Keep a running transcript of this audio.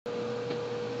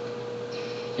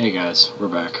Hey guys, we're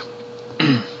back.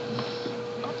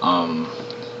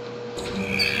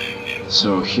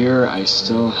 So here I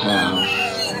still have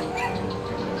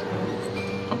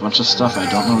a bunch of stuff I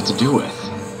don't know what to do with.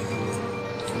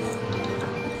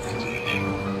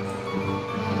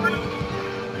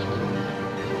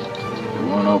 It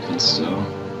won't open still.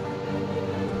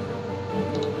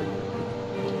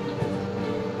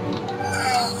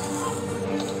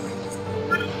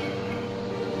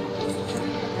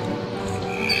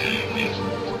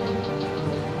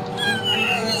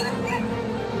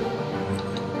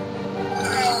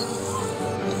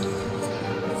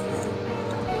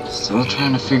 Still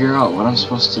trying to figure out what I'm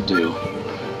supposed to do.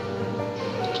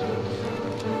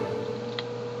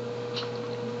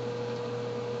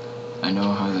 I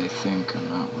know how they think I'm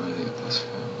not worthy of this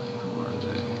family. Who are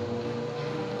they?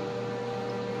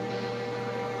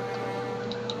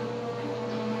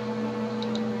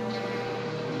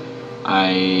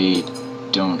 I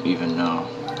don't even know.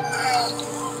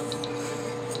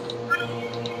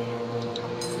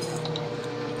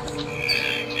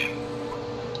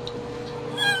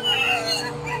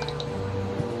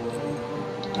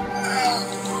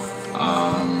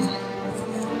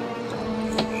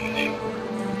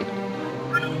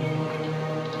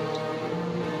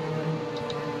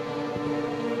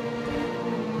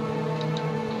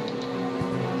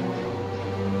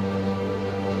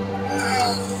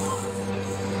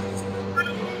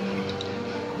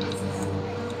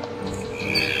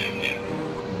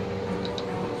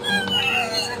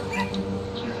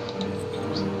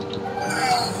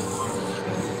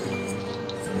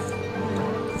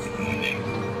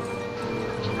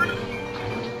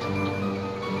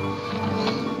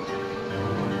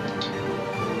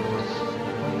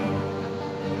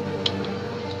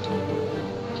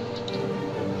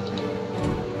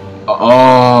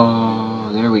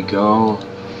 Oh, there we go.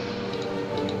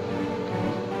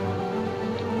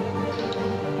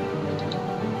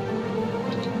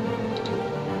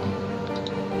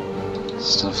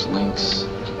 Stuff links.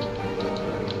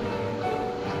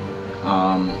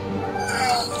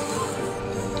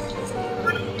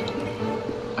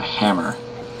 A hammer.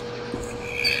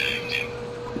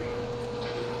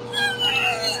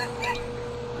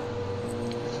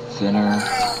 Thinner.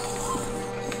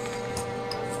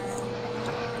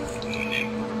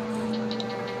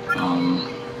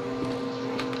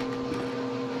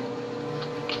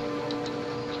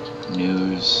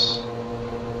 News.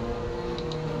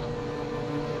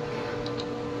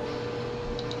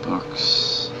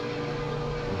 Books.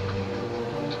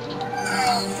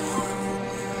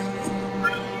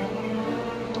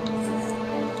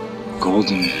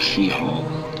 Golden keyhole.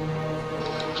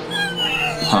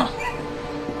 Huh.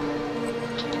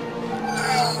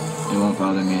 It won't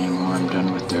bother me anymore. I'm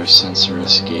done with their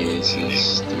censorious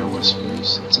gazes, their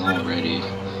whispers. It's all ready.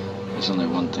 There's only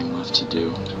one thing left to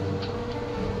do.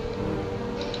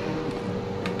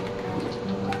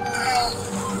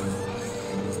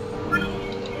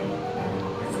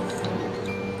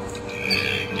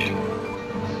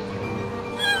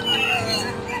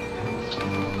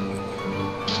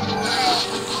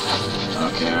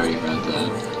 Okay, I already read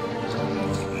that.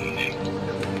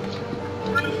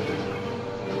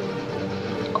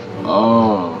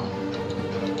 Oh.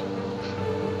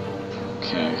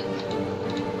 Okay.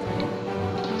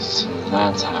 So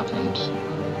that's happened.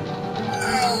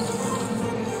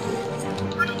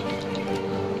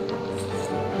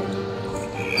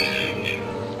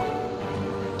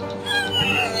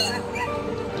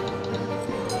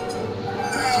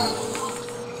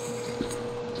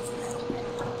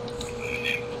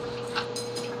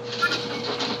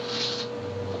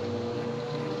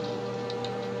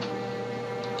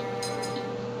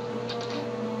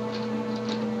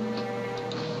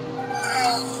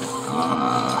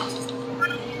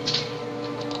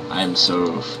 I'm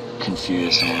so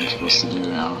confused on what I'm supposed to do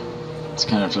now. It's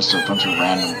kind of just a bunch of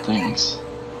random things.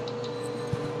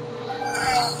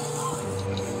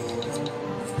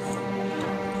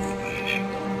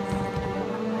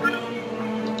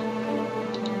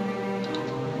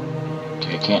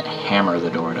 Okay, I can't hammer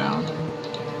the door down.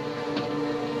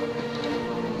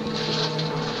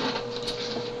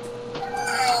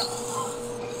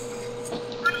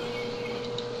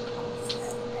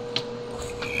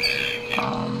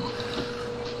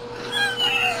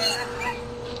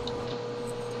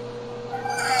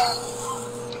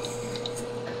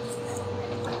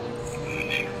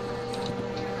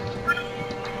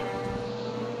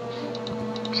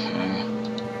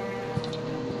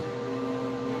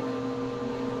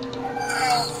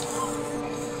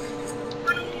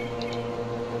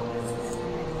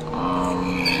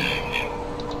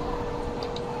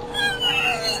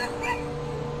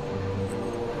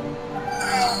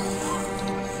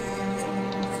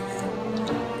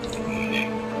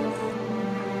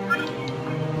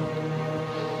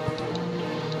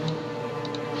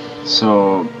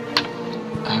 So,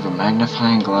 I have a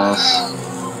magnifying glass,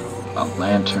 a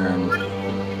lantern,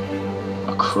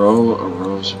 a crow,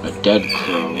 a dead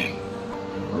crow,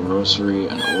 a rosary,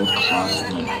 an old cloth,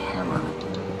 and a hammer.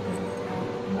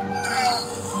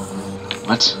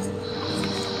 What?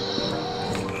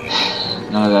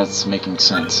 None of that's making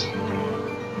sense.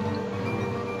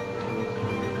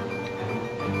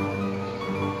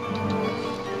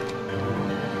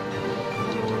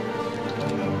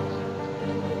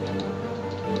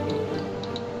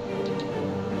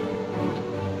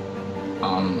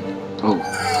 Oh.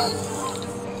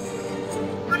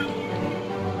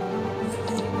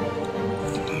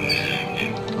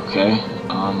 Okay,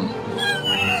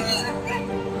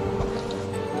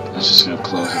 that's just gonna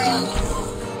close again.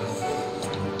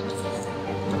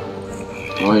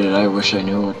 Boy, did I wish I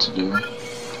knew what to do.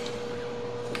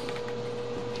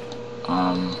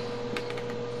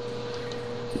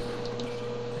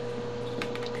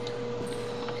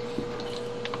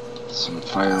 Some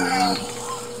firewood.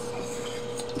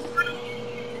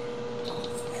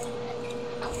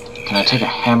 Can I take a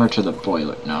hammer to the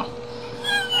boiler? No.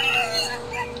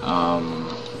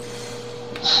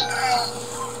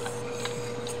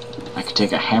 I could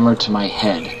take a hammer to my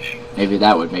head. Maybe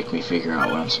that would make me figure out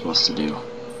what I'm supposed to do.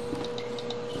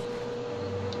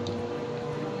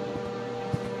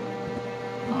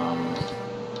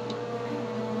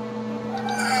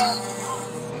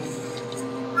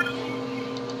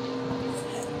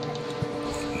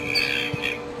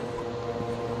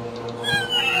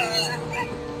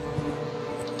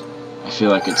 I feel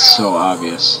like it's so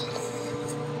obvious.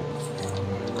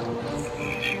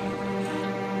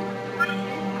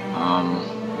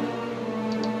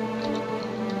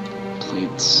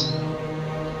 Plates.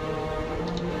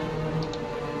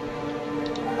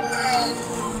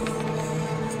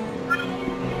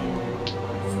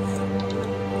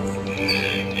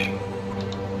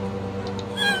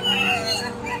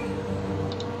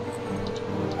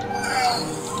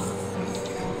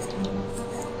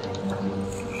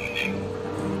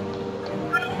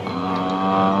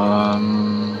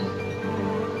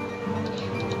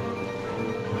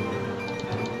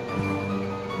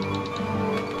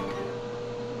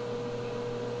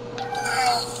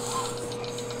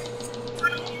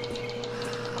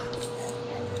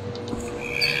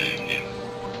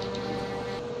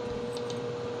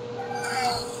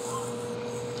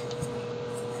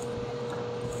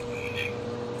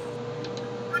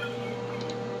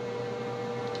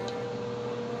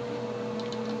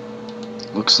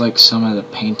 Looks like some of the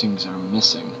paintings are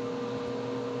missing.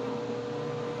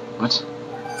 What?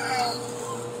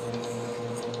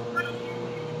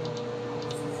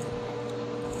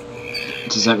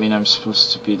 Does that mean I'm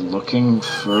supposed to be looking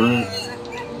for...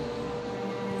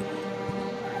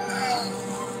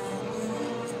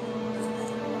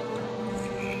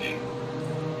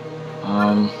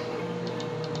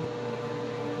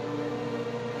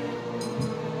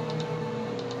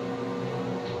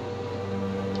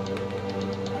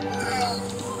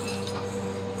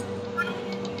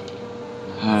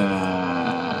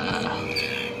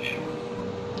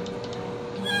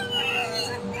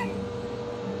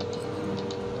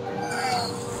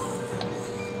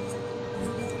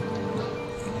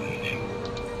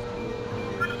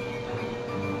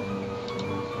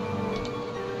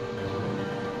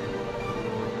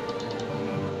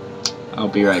 I'll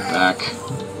be right back.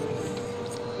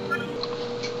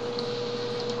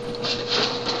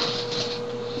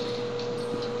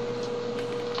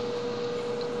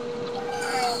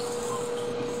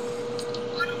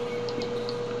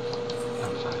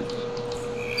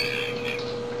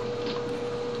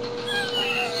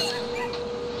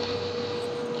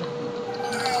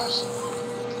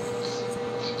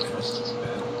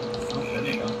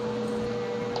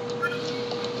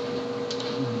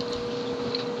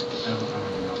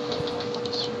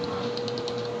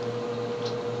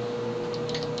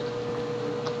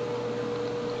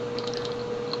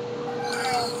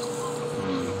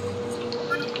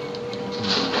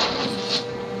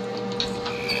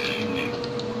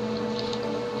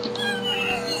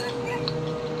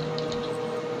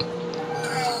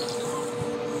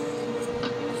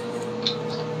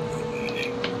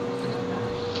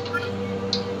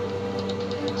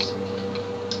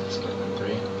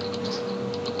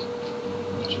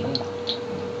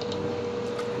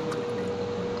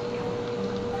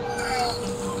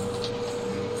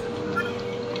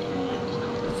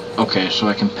 Okay, so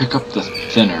I can pick up the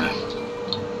thinner.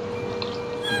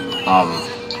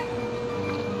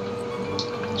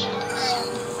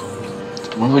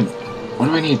 What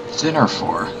do I need thinner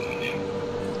for?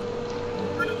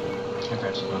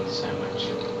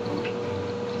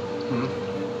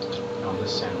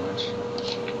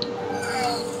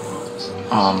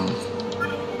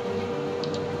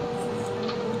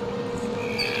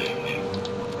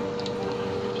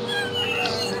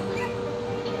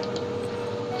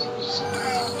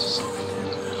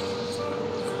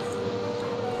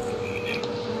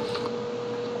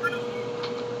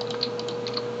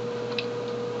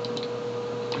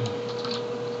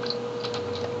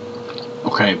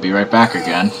 Okay, be right back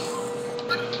again.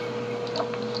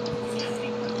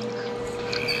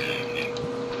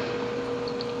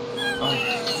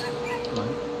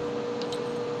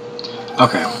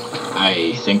 Okay,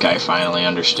 I think I finally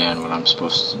understand what I'm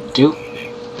supposed to do.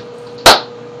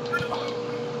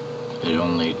 It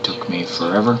only took me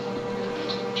forever.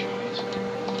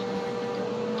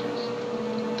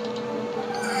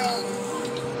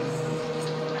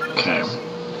 Okay,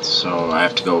 so I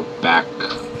have to go back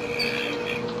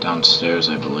downstairs,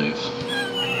 I believe.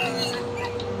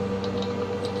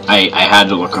 I had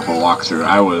to look up a walkthrough.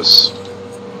 I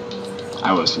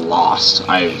was lost.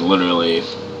 I literally...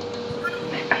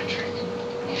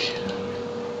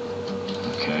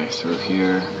 Okay, through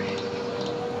here.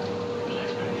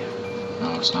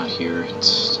 No, it's not here.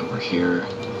 It's over here.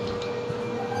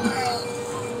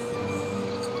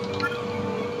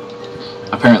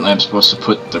 Apparently I'm supposed to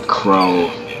put the crow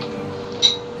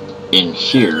in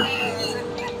here.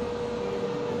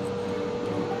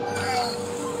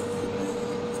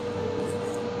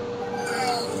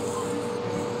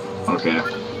 Okay.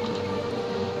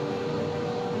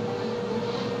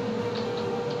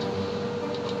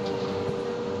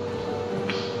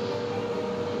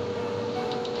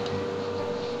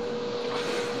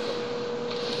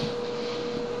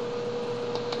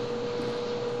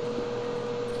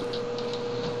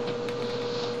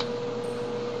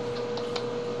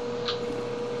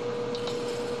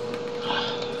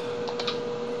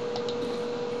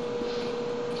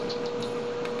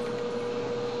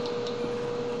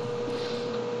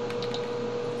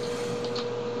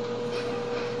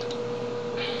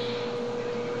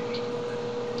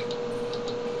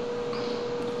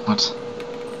 What?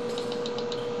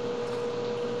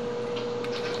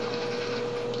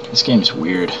 This game's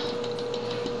weird.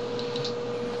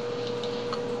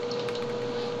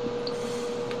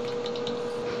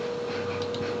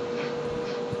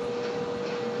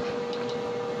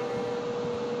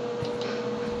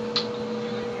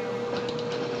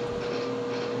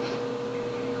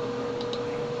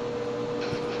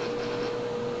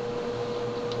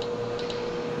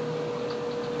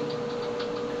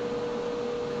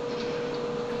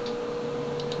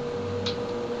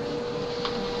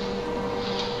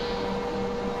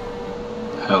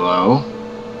 Hello?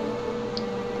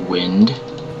 Wind?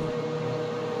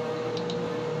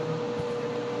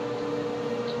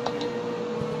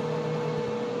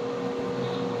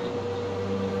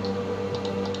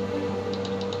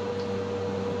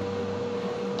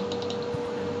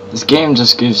 This game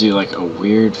just gives you like a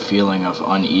weird feeling of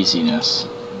uneasiness.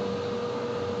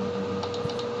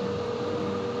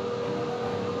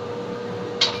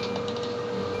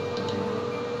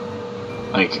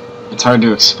 Like, it's hard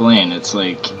to explain. It's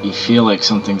like you feel like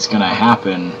something's gonna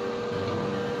happen,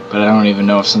 but I don't even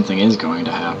know if something is going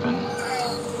to happen.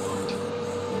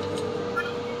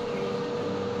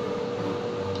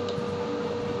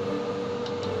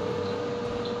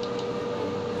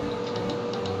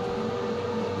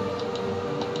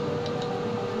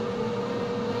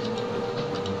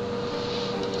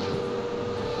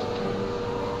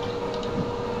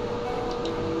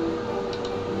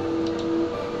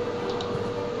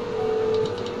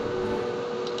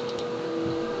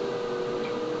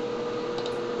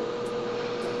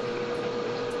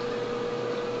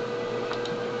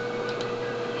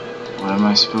 What am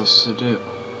I supposed to do?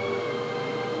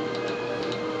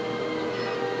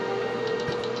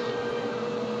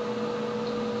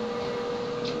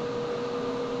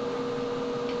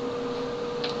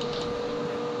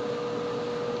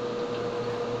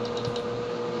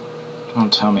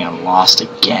 Don't tell me I'm lost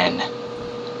again.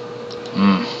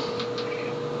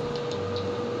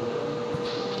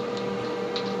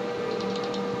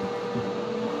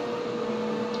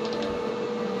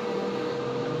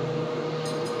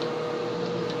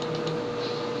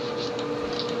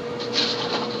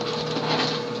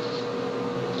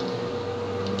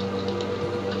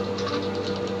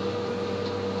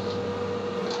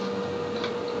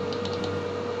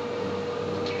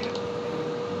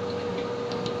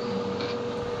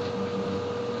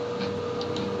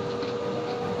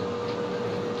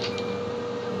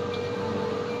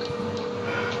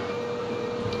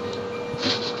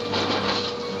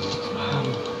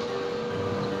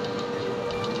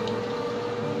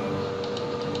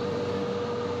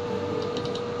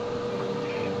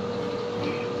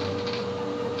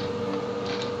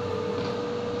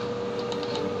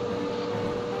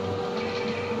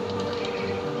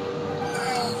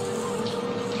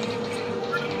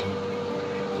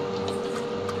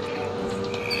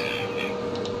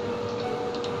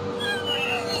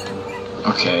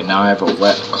 Okay, now I have a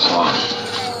wet cloth.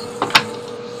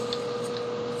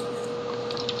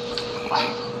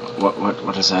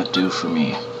 What does that do for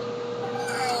me?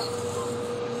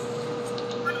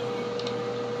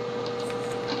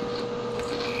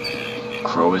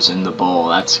 Crow is in the bowl,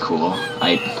 that's cool.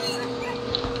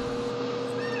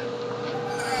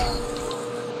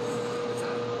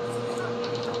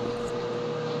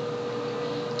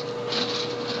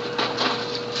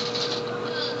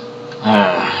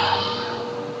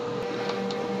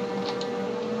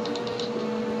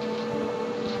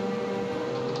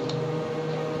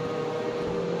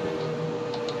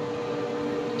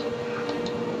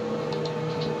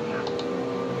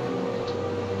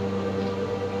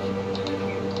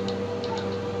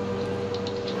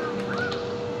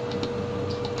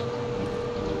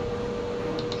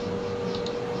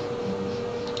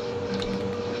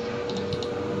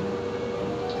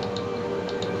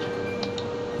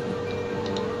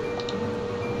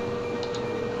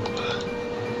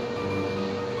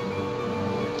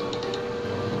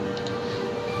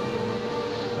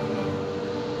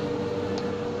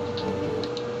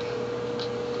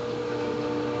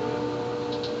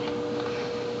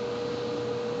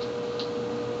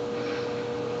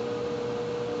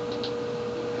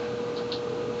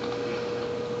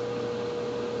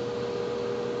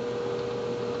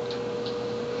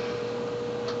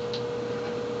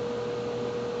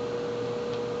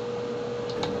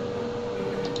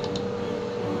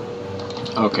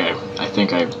 Okay, I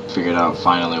think I figured out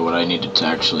finally what I needed to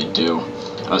actually do.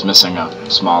 I was missing a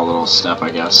small little step,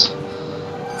 I guess.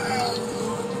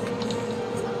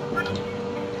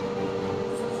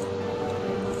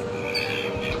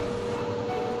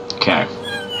 Okay.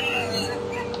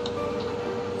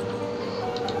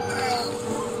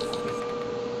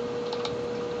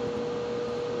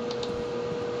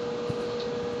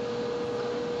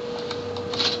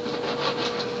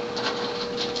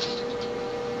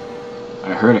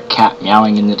 I heard a cat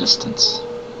meowing in the distance.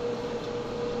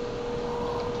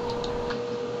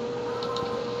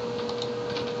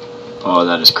 Oh,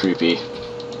 that is creepy.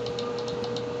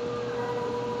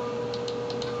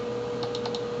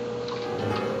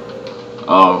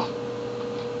 Oh.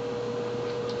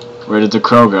 Where did the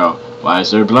crow go? Why is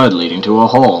there blood leading to a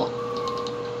hole?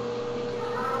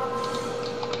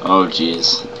 Oh,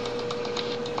 jeez.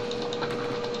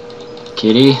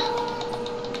 Kitty?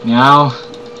 Meow?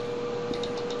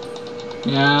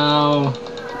 Meow?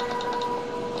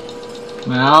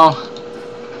 Meow?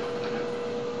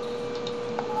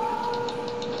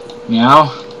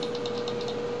 Meow?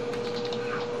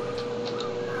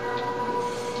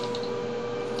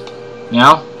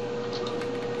 Meow?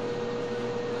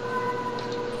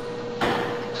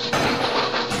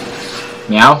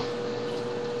 Meow?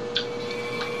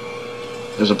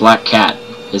 There's a black cat.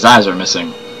 His eyes are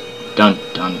missing. Dun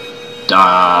dun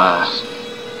da.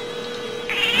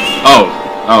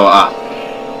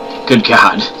 Good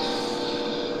God.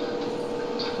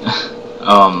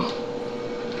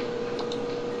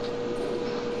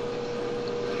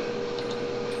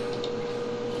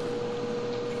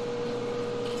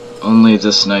 Only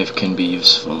this knife can be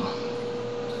useful.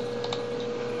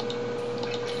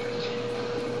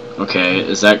 Okay,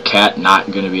 is that cat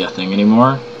not gonna be a thing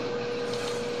anymore?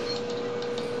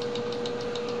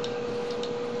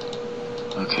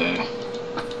 Okay.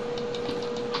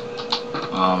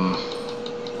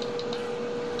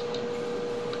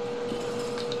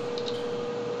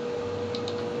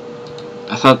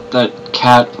 I thought that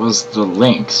cat was the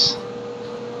lynx.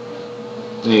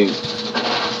 I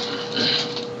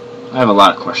have a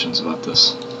lot of questions about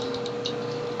this.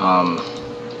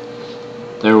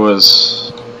 There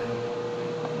was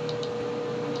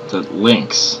the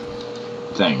lynx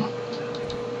thing.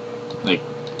 Like,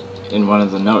 in one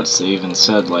of the notes, they even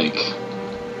said, like,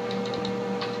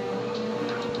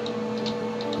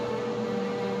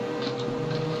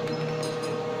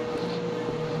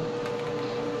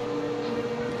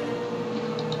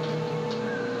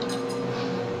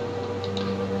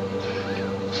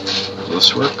 will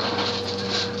this work?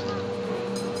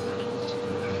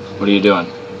 What are you doing?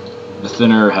 The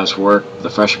thinner has worked, the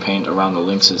fresh paint around the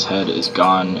lynx's head is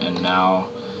gone, and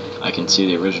now I can see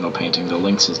the original painting. The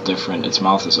lynx is different, its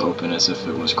mouth is open as if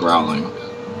it was growling.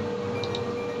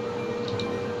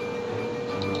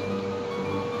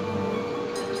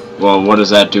 Well, what does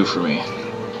that do for me?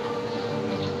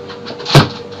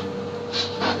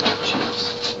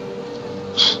 Jeez.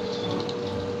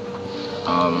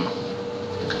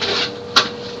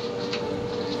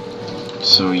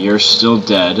 So you're still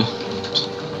dead.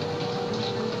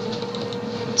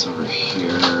 It's over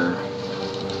here.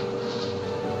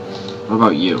 What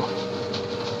about you?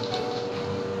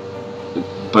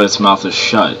 but its mouth is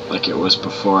shut, like it was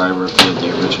before I revealed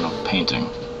the original painting.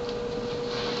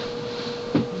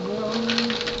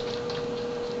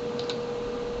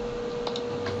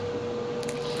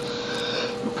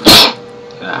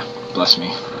 Bless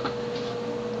me.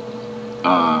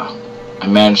 I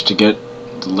managed to get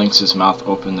the lynx's mouth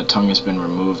open. The tongue has been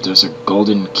removed. There's a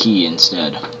golden key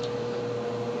instead.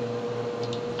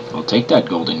 I'll take that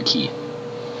golden key.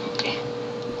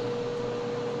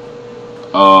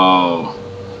 Oh.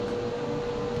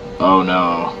 Oh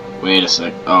no. Wait a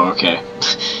sec. Oh, okay.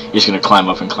 You're just gonna climb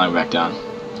up and climb back down.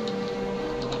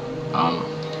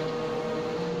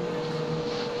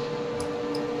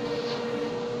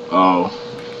 Oh.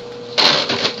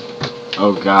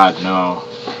 Oh god, no.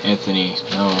 Anthony,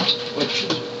 no.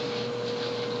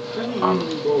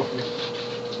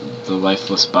 The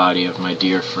lifeless body of my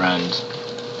dear friend.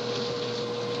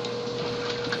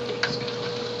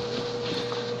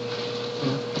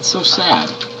 It's so sad.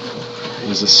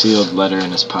 There's a sealed letter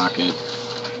in his pocket.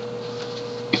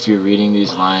 If you're reading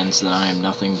these lines, then I am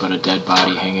nothing but a dead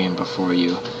body hanging before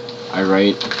you. I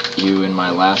write you in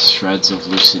my last shreds of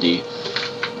lucidity.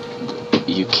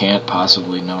 You can't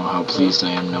possibly know how pleased I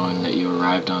am knowing that you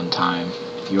arrived on time.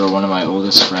 You are one of my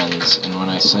oldest friends, and when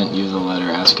I sent you the letter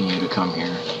asking you to come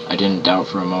here, I didn't doubt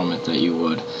for a moment that you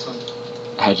would.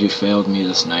 Had you failed me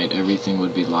this night, everything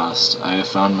would be lost. I have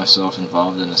found myself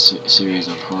involved in a series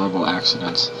of horrible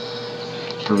accidents.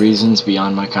 For reasons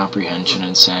beyond my comprehension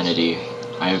and sanity,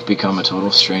 I have become a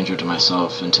total stranger to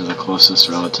myself and to the closest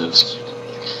relatives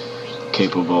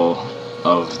capable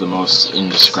of the most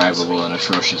indescribable and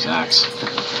atrocious acts.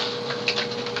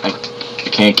 I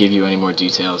can't give you any more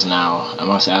details now. I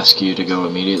must ask you to go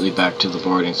immediately back to the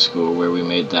boarding school where we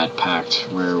made that pact,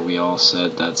 where we all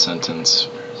said that sentence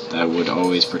that would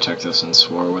always protect us and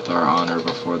swore with our honor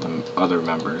before the other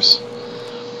members.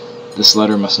 This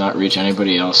letter must not reach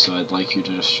anybody else, so I'd like you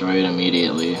to destroy it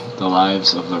immediately. The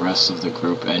lives of the rest of the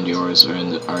group and yours are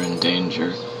in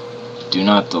danger. Do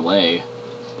not delay.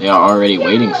 They are already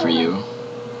waiting for you.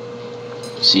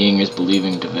 Seeing is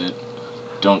believing, David.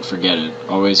 Don't forget it.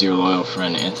 Always your loyal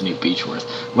friend, Anthony Beechworth.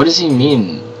 What does he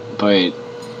mean by...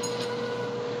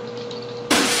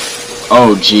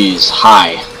 Oh, jeez.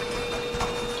 Hi.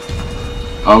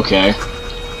 Okay.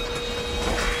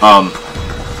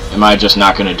 Am I just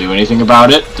not gonna do anything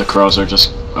about it? The crows are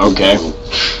just... Okay.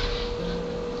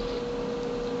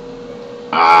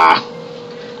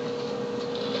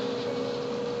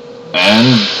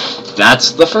 And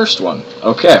that's the first one.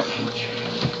 Okay.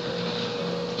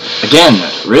 Again,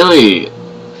 really,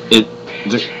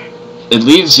 it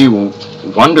leaves you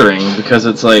wondering, because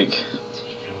it's like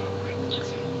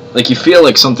you feel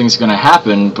like something's gonna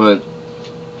happen, but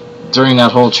during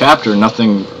that whole chapter,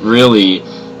 nothing really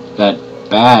that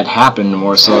bad happened,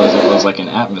 more so as it was like an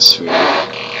atmosphere.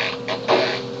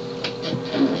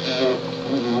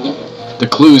 The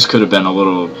clues could have been a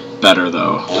little better,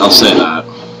 though. I'll say that.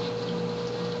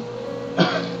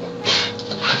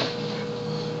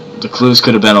 The clues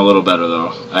could have been a little better,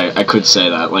 though. I could say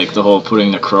that. Like, the whole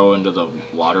putting the crow into the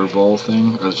water bowl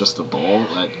thing, or just the bowl,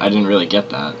 I didn't really get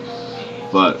that.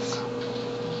 But,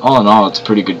 all in all, it's a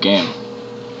pretty good game.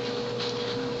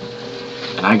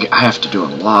 And I have to do a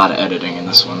lot of editing in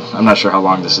this one. I'm not sure how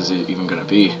long this is even going to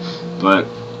be, but,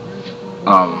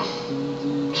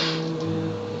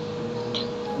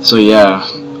 so yeah,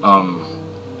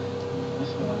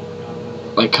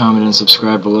 like, comment, and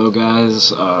subscribe below,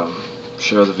 guys.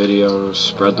 Share the video,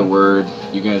 spread the word.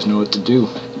 You guys know what to do.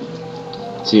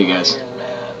 See you guys.